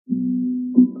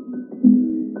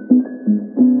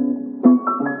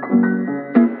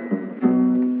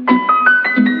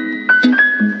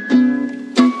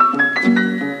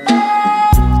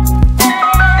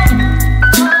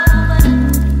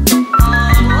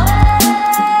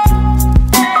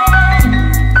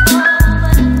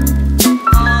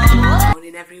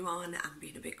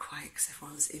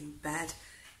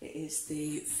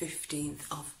the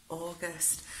 15th of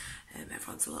August.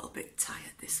 Everyone's a little bit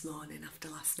tired this morning after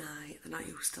last night. They're not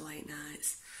used to late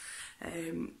nights.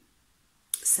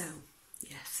 So,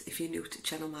 yes, if you're new to the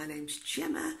channel, my name's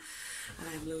Gemma and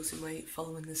I'm losing weight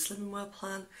following the Slimming World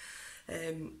plan.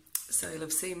 So you'll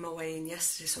have seen my weigh-in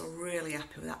yesterday, so I'm really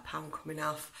happy with that pound coming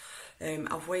off.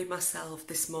 I've weighed myself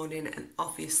this morning and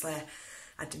obviously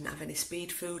I didn't have any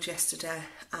speed food yesterday,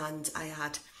 and I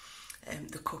had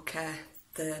the cooker,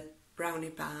 the brownie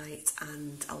bite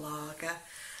and a lager,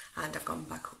 and I've gone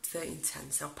back up to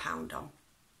 13.10, so a pound on.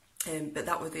 But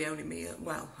that was the only meal.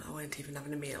 Well, I weren't even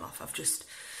having a meal off.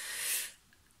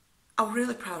 I'm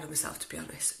really proud of myself, to be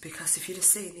honest, because if you'd have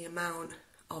seen the amount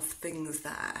of things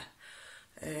there,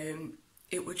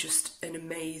 it was just an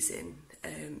amazing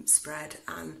spread,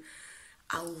 and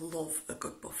I love a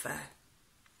good buffet.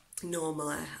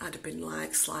 Normally I'd have been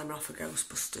like Slimer off of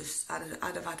Ghostbusters,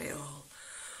 I'd have had it all,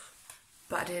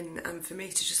 but I didn't. And for me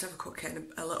to just have a cookie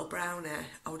and a little brownie,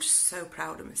 I was just so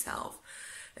proud of myself.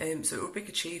 So it was a big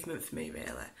achievement for me,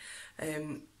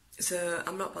 really. So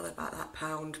I'm not bothered about that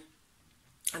pound.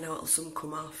 I know it'll soon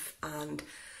come off, and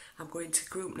I'm going to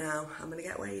group now. I'm going to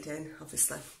get weighed in,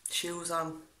 obviously. Shoes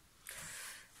on.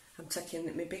 I'm taking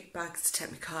my big bag to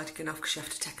take my cardigan off, because you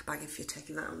have to take a bag if you're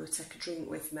taking that. I'm going to take a drink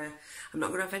with me. I'm not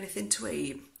going to have anything to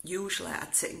eat. Usually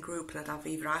I'd sit in group and I'd have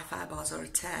either hi-fi bars or a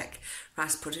take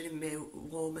rice pudding in my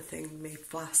warmer thing, my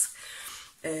flask.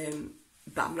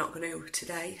 But I'm not going to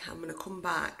today. I'm going to come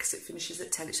back, because it finishes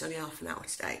at 10, it's only half an hour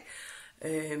today.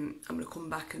 I'm going to come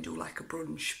back and do like a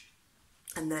brunch,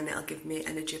 and then it'll give me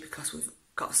energy because we've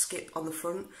got a skip on the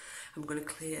front. I'm going to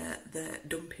clear the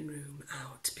dumping room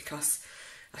out, because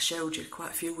I showed you quite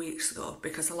a few weeks ago,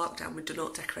 because of lockdown we've done all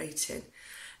decorating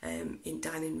in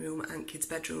dining room and kids'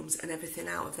 bedrooms, and everything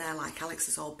out of there, like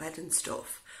Alex's old bed and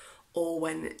stuff, all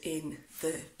went in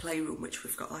the playroom, which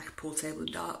we've got like a pool table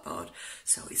and dartboard.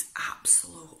 So it's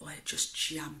absolutely just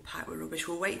jam-packed with rubbish.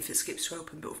 We're waiting for the skips to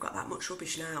open, but we've got that much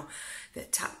rubbish now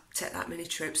that take that many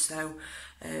trips. So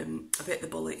I bit the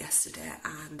bullet yesterday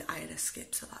and I had a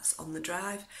skip, so that's on the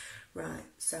drive. Right,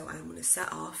 so I'm going to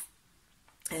set off.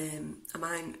 I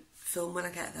might film when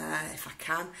I get there if I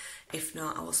can. If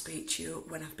not, I will speak to you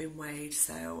when I've been weighed,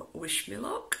 so wish me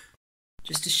luck.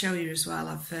 Just to show you as well,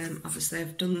 I've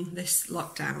done this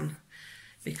lockdown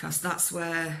because that's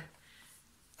where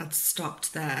I'd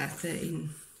stopped there. 13.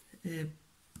 I don't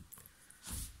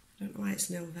know why it's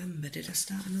November. Did I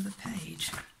start another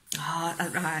page? Oh,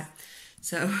 right.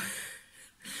 So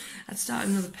I'd start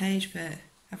another page, but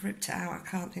I've ripped it out. I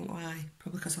can't think why.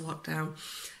 Probably because of lockdown.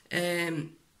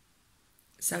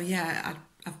 So yeah,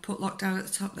 I've put lockdown at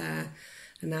the top there,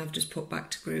 and now I've just put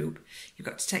back to group. You've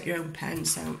got to take your own pen,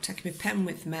 so I'm taking my pen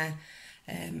with me,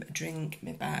 a drink,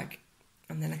 my bag,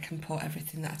 and then I can put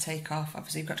everything that I take off.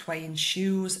 Obviously, I've got to weigh in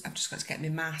shoes, I've just got to get my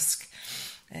mask,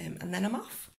 and then I'm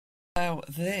off. So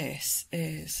this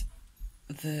is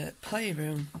the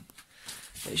playroom.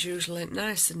 It's usually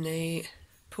nice and neat,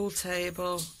 pool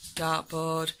table,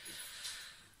 dartboard,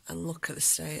 and look at the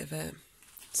state of it.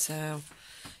 So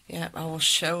yeah, I will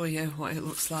show you what it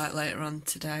looks like later on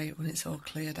today when it's all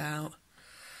cleared out.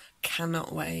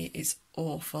 Cannot wait, it's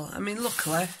awful. I mean,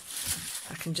 luckily,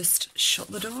 I can just shut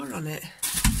the door on it,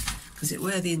 because it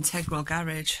were the integral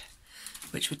garage,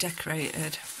 which we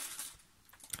decorated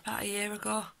about a year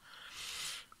ago.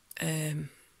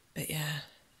 But yeah,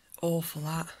 awful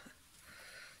that.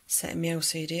 Setting my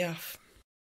OCD off.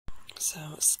 So,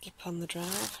 skip on the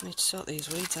drive. I need to sort these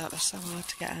weeds out, they're so hard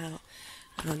to get out.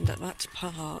 And I've had to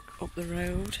park up the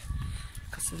road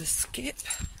because of the skip.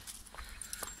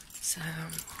 So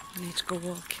I need to go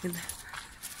walking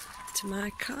to my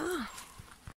car.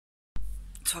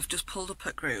 So I've just pulled up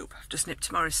at group. I've just nipped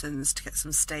to Morrison's to get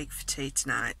some steak for tea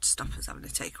tonight, to stop us having a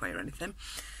takeaway or anything.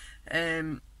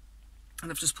 And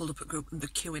I've just pulled up at group and they're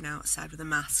queuing outside with a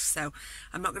mask. So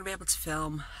I'm not going to be able to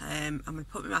film. I'm going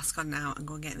to put my mask on now and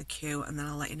go and get in the queue, and then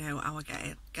I'll let you know how I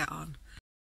get on.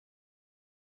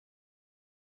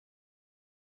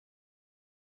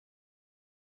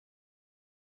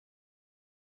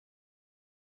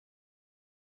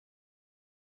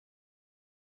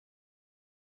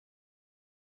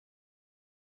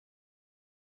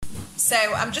 So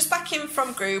I'm just back in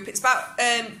from group. It's about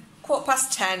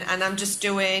 10:15, and I'm just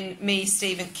doing me,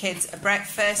 Steve and kids a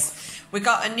breakfast. We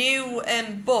got a new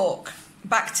book,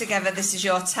 Back Together, This Is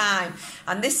Your Time,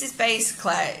 and this is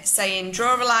basically saying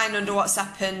draw a line under what's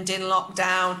happened in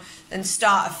lockdown and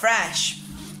start afresh.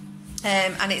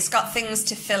 And it's got things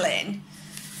to fill in,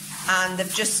 and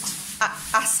they've just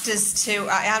asked us to,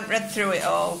 I haven't read through it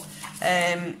all,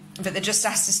 but they just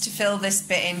asked us to fill this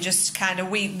bit in, just kind of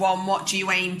week 1, what do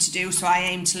you aim to do? So I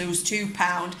aim to lose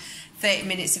 £2, 30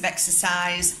 minutes of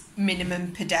exercise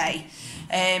minimum per day.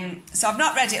 So I've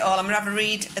not read it all. I'm going to have a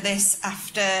read of this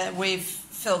after we've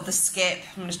filled the skip.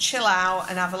 I'm going to chill out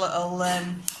and have a little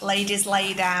ladies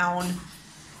lay down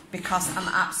because I'm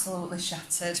absolutely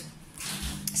shattered.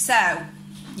 So,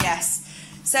 yes.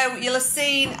 So you'll have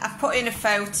seen, I've put in a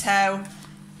photo,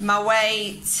 my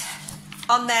weight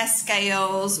on their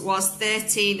scales was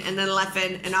 13 and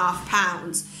 11.5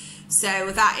 pounds.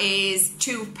 So that is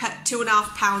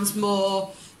 2.5 pounds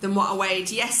more than what I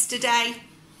weighed yesterday.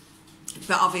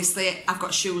 But obviously I've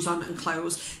got shoes on and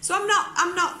clothes. So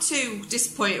I'm not too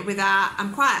disappointed with that.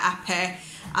 I'm quite happy.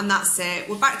 And that's it.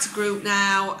 We're back to group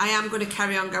now. I am going to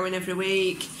carry on going every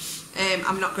week.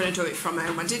 I'm not going to do it from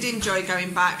home. I did enjoy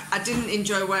going back. I didn't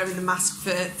enjoy wearing the mask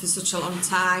for such a long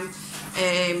time.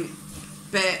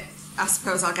 But I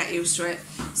suppose I'll get used to it.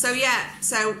 So yeah,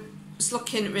 so it's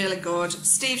looking really good.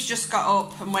 Steve's just got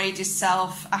up and weighed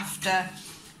himself after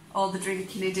all the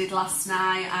drinking he did last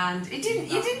night, and you didn't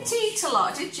eat a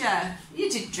lot, did you? You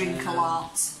did drink a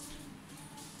lot.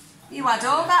 You had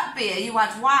all that beer, you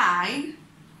had wine.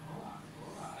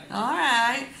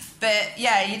 Alright. But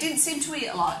yeah, you didn't seem to eat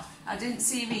a lot. I didn't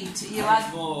see you eat. You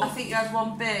had more. I think you had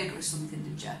one burger or something,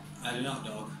 did you? I had an hot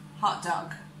dog. Hot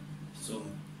dog. Some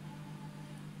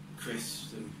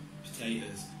crisps and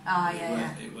potatoes. Oh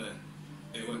yeah.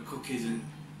 It were cookies and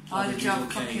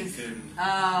cookies.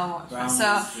 And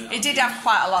so it did have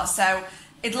quite a lot. So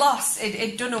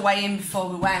it'd done a weigh in before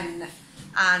we went,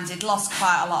 and it lost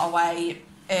quite a lot of weight.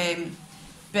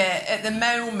 But at the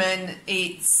moment,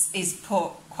 he's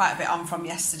put quite a bit on from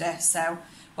yesterday. So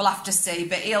we'll have to see.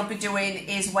 But he'll be doing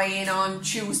his weigh in on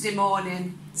Tuesday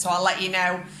morning. So I'll let you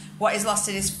know what he's lost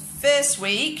in his first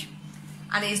week.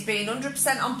 And he's been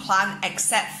 100% on plan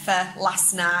except for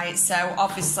last night. So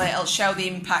obviously it'll show the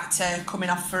impact coming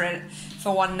off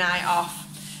for one night off.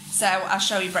 So I'll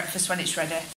show you breakfast when it's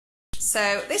ready.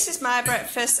 So this is my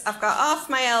breakfast. I've got half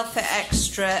my Healthy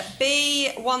Extra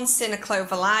B, 1 sin of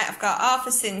Clover Light. I've got half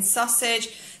a sin sausage,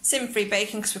 sin-free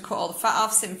bacon because we cut all the fat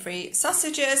off, sin-free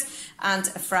sausages, and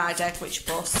a fried egg which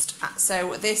bust.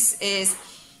 So this is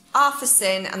half a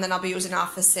sin, and then I'll be using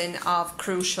half a sin of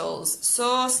Crucial's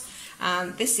sauce.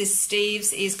 And this is Steve's.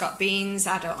 He's got beans.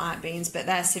 I don't like beans, but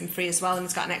they're sin-free as well. And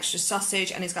he's got an extra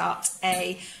sausage, and he's got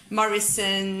a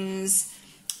Morrison's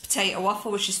potato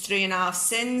waffle, which is 3.5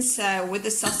 sins. So with the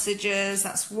sausages,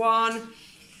 that's 1,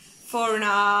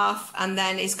 4.5, and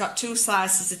then he's got 2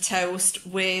 slices of toast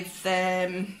with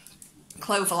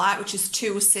Clover Light, which is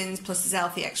 2 sins plus his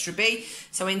Healthy Extra B.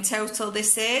 So in total,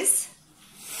 this is,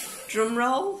 drum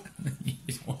roll.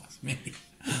 It was me.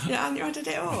 Yeah, and you added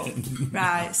it all.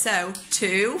 Right, so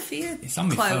 2 for your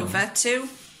Clover, 2,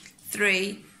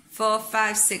 3, 4,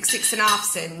 5, 6, 6.5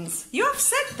 sins. You have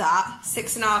said that,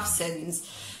 6.5 sins.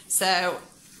 So,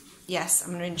 yes, I'm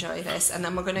going to enjoy this. And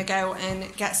then we're going to go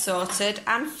and get sorted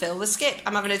and fill the skip.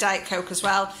 I'm having a Diet Coke as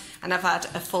well, and I've had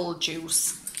a full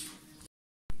juice.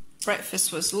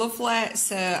 Breakfast was lovely,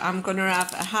 so I'm going to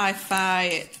have a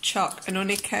Hi-Fi choc and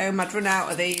honeycomb. I'd run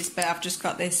out of these, but I've just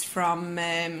got this from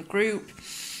Group,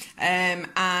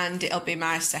 and it'll be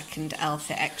my second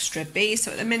Healthy Extra B. So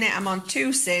at the minute I'm on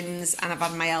 2 sins, and I've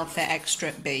had my Healthy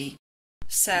Extra B.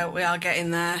 So we are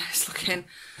getting there. It's looking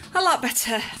a lot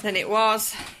better than it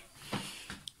was.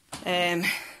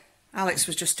 Alex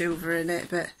was just hoovering it,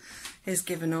 but he's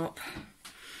given up.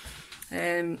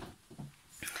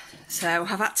 So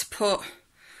I've had to put,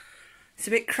 it's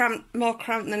a bit cramped, more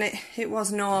cramped than it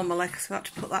was normally, because I've had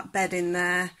to put that bed in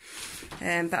there,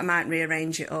 but I might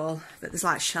rearrange it all. But there's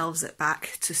like shelves at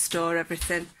back to store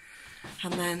everything,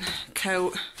 and then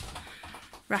coat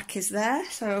rack is there,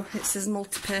 so it's a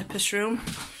multi-purpose room.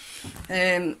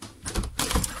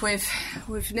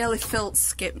 We've nearly filled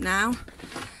skip now,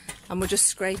 and we're just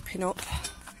scraping up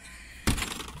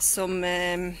some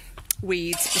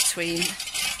weeds between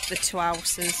the 2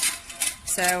 houses.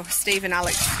 So Steve and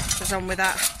Alex was on with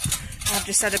that. I've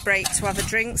just had a break to have a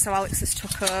drink, so Alex has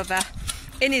took over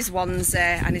in his onesie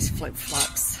and his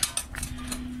flip-flops.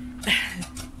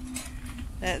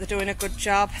 They're doing a good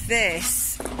job.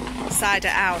 This side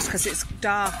of house, because it's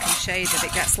dark and shaded,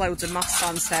 it gets loads of moss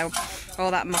on, so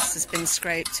all that moss has been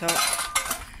scraped up.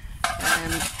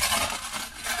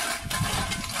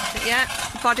 But yeah,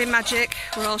 body magic,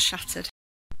 we're all shattered.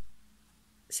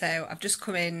 So I've just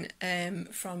come in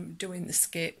from doing the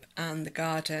skip and the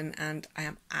garden, and I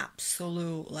am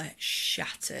absolutely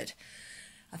shattered.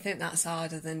 I think that's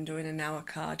harder than doing an hour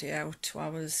cardio, 2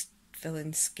 hours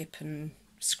filling skip and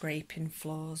scraping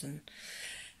floors.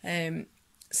 And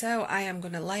So I am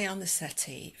going to lay on the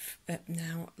settee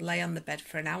now, lay on the bed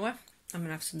for an hour. I'm going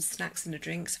to have some snacks and a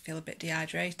drink, so I feel a bit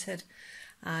dehydrated.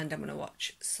 And I'm going to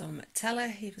watch some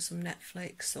telly, either some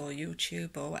Netflix or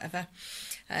YouTube or whatever.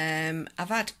 I've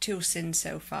had 2 sins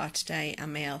so far today,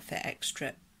 and my healthy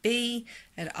extra B,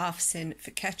 and half a sin for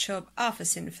ketchup, half a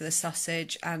sin for the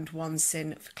sausage, and 1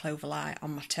 sin for clover light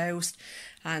on my toast.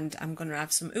 And I'm going to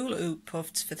have some hula hoop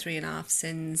puffs for 3.5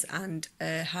 sins and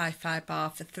a hi-fi bar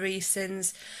for 3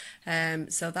 sins.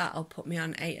 So that'll put me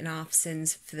on 8.5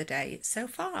 sins for the day so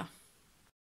far.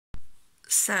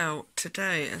 So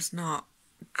today has not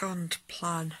gone to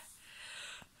plan.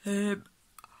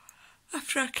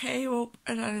 After I came up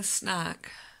and had a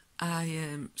snack,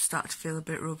 I started to feel a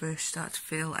bit rubbish, started to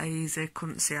feel hazy,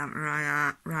 couldn't see out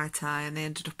my right eye, and I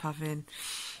ended up having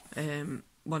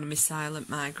one of my silent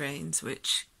migraines,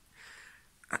 which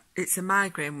it's a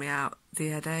migraine without the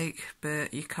headache,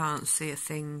 but you can't see a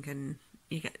thing and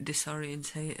you get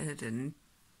disorientated and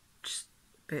just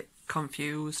a bit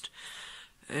confused.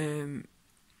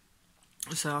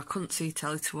 So I couldn't see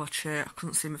telly to watch it, I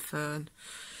couldn't see my phone,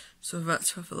 so I've had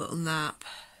to have a little nap.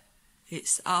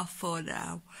 It's 4:30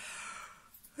 now.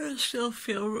 I still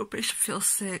feel rubbish, I feel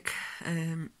sick.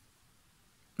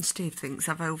 Steve thinks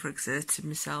I've overexerted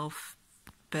myself,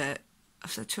 but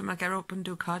I've said to him I get up and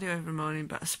do cardio every morning,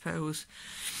 but I suppose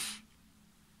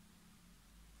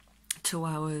 2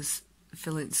 hours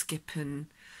filling skip and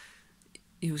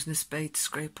using a spade to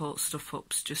scrape all stuff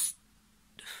up's just,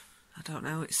 I don't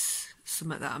know, it's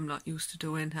something that I'm not used to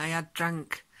doing. I had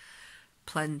drank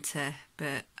plenty,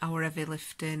 but I were heavy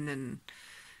lifting and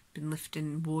been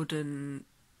lifting wood and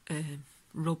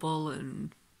rubble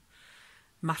and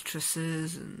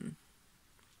mattresses, and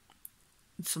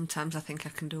sometimes I think I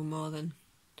can do more than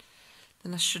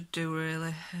I should do,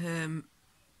 really.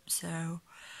 So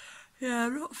yeah,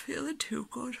 I'm not feeling too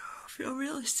good. I feel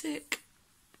really sick.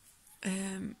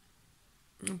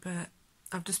 But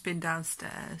I've just been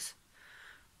downstairs,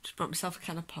 just brought myself a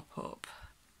can of pop-up,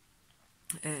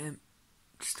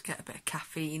 just to get a bit of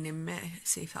caffeine in me,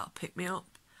 see if that'll pick me up.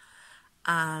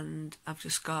 And I've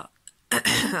just got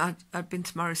I'd been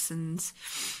to Morrison's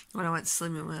when I went to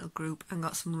Slimming World group and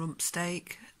got some rump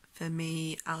steak for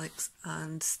me, Alex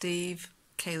and Steve.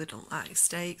 Kayla don't like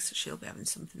steak, so she'll be having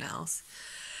something else.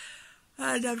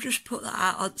 And I've just put that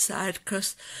out on side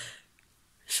because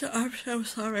I'm so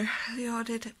sorry. The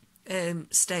ordered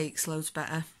steak's loads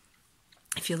better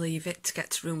if you leave it to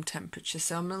get to room temperature,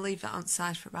 so I'm going to leave that on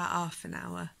side for about half an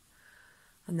hour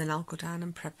and then I'll go down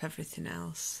and prep everything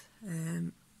else.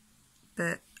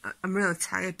 But I'm really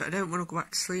tired, but I don't want to go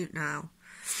back to sleep now,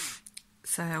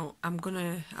 so I'm going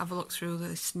to have a look through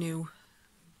this new,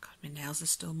 God, my nails are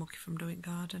still mucky from doing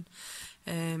garden.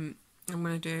 I'm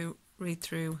going to read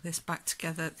through this Back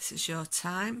Together, This Is Your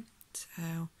Time,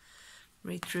 so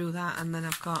read through that, and then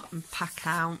I've got Pack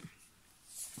Out,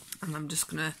 and I'm just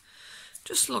going to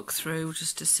look through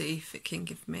just to see if it can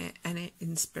give me any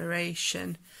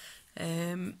inspiration,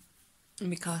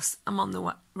 because I'm on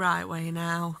the right way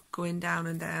now, going down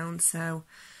and down, so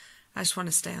I just want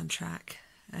to stay on track.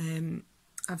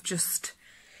 I've just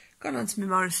gone on to my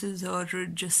Morrison's order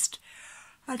and just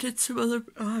added some other,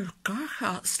 oh God, I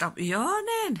can't stop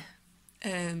yawning.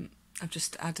 I've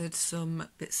just added some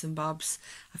bits and bobs.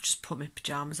 I've just put my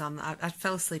pyjamas on. I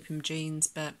fell asleep in jeans,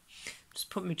 but just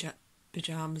put my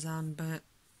pyjamas on, but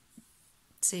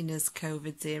seeing as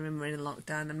COVID's here and we're in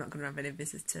lockdown, I'm not going to have any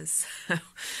visitors. So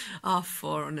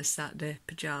 4:30 on a Saturday,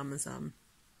 pyjamas on.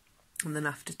 And then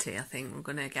after tea, I think we're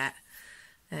going to get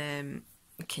the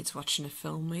kids watching a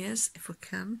film with us, if we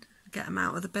can. Get them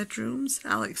out of the bedrooms.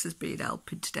 Alex has been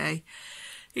helping today.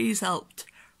 He's helped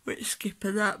with Skip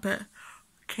and that, but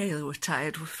Kayla was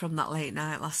tired from that late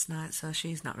night last night, so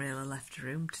she's not really left the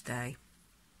room today.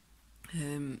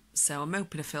 So I'm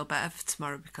hoping I feel better for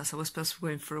tomorrow, because I was supposed to be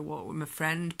going for a walk with my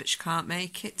friend, but she can't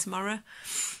make it tomorrow.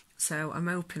 So I'm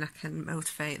hoping I can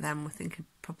motivate them. We're thinking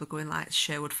probably going like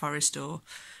Sherwood Forest or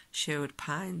Sherwood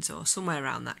Pines or somewhere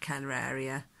around that kind of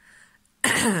area.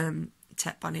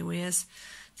 Tech Bonnie Weirs.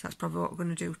 So that's probably what we're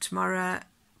going to do tomorrow,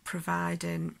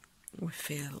 providing we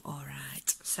feel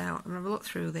alright. So I'm going to have a look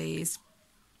through these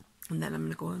and then I'm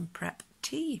going to go and prep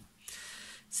tea.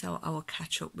 So I will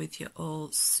catch up with you all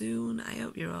soon. I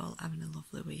hope you're all having a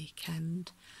lovely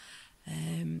weekend.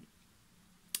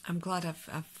 I'm glad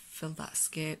I've filled that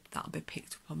skip. That'll be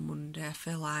picked up on Monday. I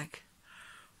feel like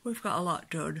we've got a lot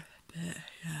done, but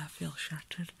yeah, I feel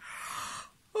shattered.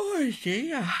 Oh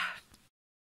dear.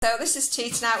 So this is tea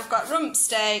tonight. We've got rump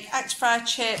steak, extra fried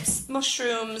chips,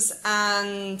 mushrooms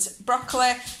and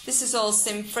broccoli. This is all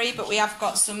sin-free, but we have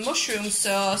got some mushroom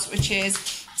sauce, which is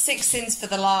 6 sins for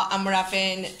the lot, and we're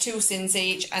having 2 sins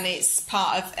each, and it's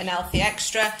part of an healthy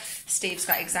extra. Steve's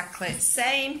got exactly the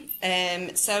same.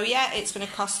 So yeah, it's going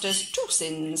to cost us 2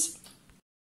 sins.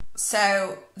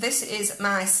 So this is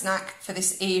my snack for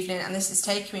this evening, and this is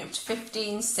taking me up to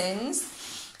 15 sins.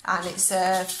 And it's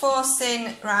a 4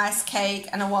 sin rice cake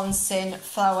and a 1 sin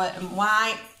flour and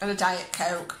white and a Diet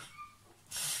Coke.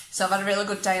 So I've had a really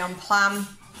good day on plan.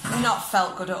 Not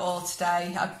felt good at all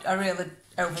today. I really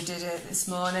overdid it this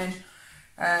morning.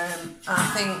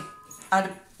 I think I had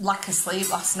a lack of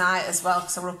sleep last night as well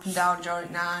because I were up and down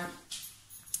during night.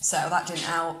 So that didn't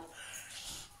help.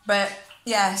 But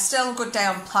yeah, still a good day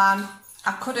on plan.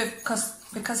 I could have,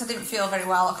 because I didn't feel very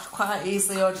well, I could quite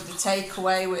easily ordered a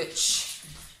takeaway, which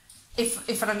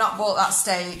if I'd have not bought that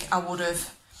steak, I would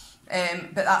have.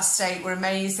 But that steak were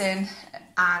amazing,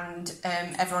 and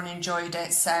everyone enjoyed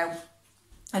it. So,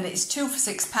 and it's 2 for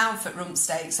 £6 for rump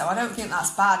steak, so I don't think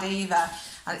that's bad either.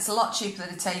 And it's a lot cheaper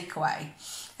than a takeaway.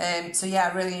 So yeah,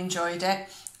 I really enjoyed it.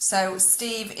 So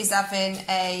Steve is having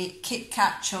a Kit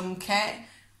Kat chunky.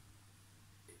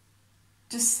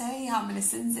 Just say how many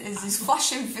sins it is. He's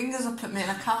flashing fingers up at me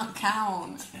and I can't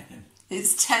count.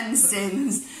 It's 10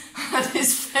 sins. And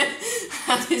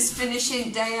his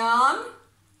finishing day on?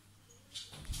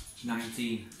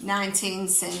 19. 19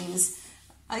 sins.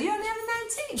 Are you only having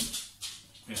 19?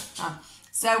 Yeah. Oh.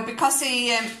 So because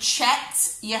he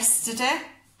checked yesterday,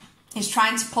 he's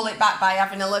trying to pull it back by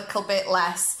having a little bit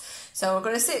less. So we're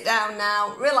going to sit down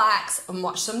now, relax and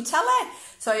watch some telly.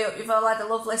 So you've all had a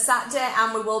lovely Saturday,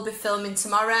 and we will be filming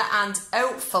tomorrow, and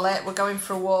hopefully we're going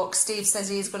for a walk. Steve says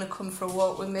he's going to come for a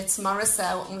walk with me tomorrow, so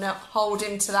I'm going to hold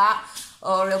him to that,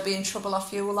 or he'll be in trouble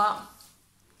off you a lot.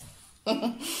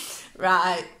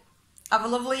 Right. Have a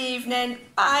lovely evening.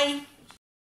 Bye.